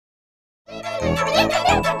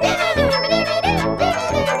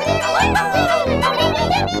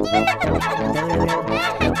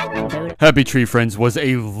Happy Tree Friends was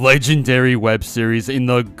a legendary web series in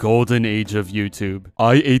the golden age of YouTube.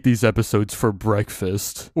 I ate these episodes for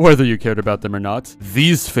breakfast, whether you cared about them or not.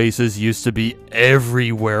 These faces used to be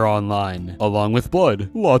everywhere online, along with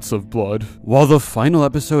blood. Lots of blood. While the final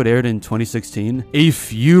episode aired in 2016, a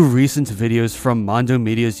few recent videos from Mondo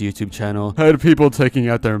Media's YouTube channel had people taking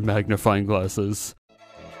out their magnifying glasses.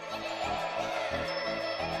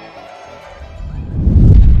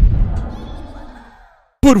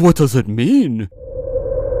 But what does it mean?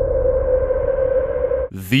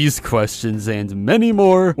 These questions and many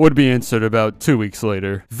more would be answered about 2 weeks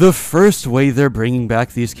later. The first way they're bringing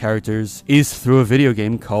back these characters is through a video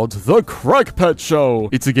game called The Crackpet Show.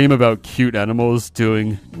 It's a game about cute animals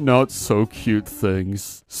doing not so cute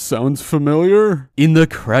things. Sounds familiar? In The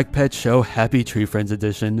Crackpet Show Happy Tree Friends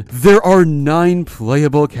edition, there are 9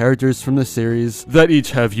 playable characters from the series that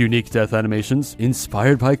each have unique death animations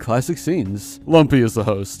inspired by classic scenes. Lumpy is the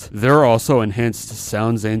host. There are also enhanced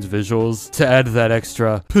sounds and visuals to add that extra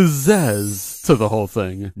pizzazz to the whole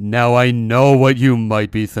thing. Now I know what you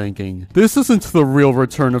might be thinking. This isn't the real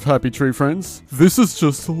return of Happy Tree Friends. This is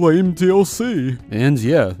just lame DLC. And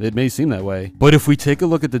yeah, it may seem that way. But if we take a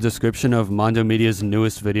look at the description of Mondo Media's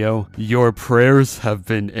newest video, your prayers have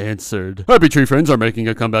been answered. Happy Tree Friends are making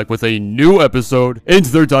a comeback with a new episode, and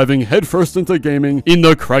they're diving headfirst into gaming in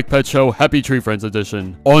the Crackpet Show Happy Tree Friends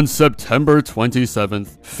edition. On September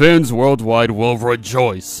 27th, fans worldwide will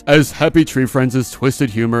rejoice as Happy Tree Friends'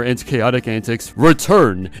 twisted humor and chaotic antics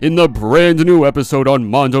return in the brand new episode on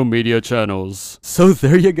Mondo Media channels. So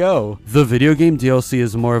there you go. The video game DLC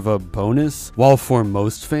is more of a bonus, while for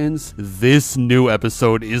most fans, this new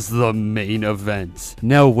episode is the main event.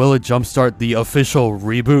 Now, will it jumpstart the official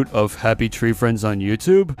reboot of Happy Tree Friends on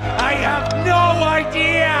YouTube? I have no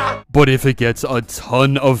idea! But if it gets a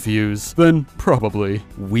ton of views, then probably.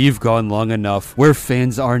 We've gone long enough where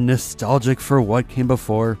fans are nostalgic for what came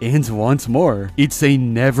before and want more. It's a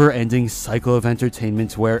never-ending cycle of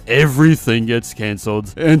entertainment where everything gets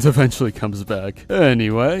cancelled and eventually comes back.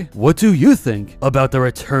 Anyway, what do you think about the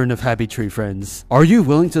return of Happy Tree Friends? Are you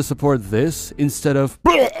willing to support this instead of...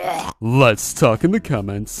 Let's talk in the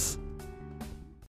comments.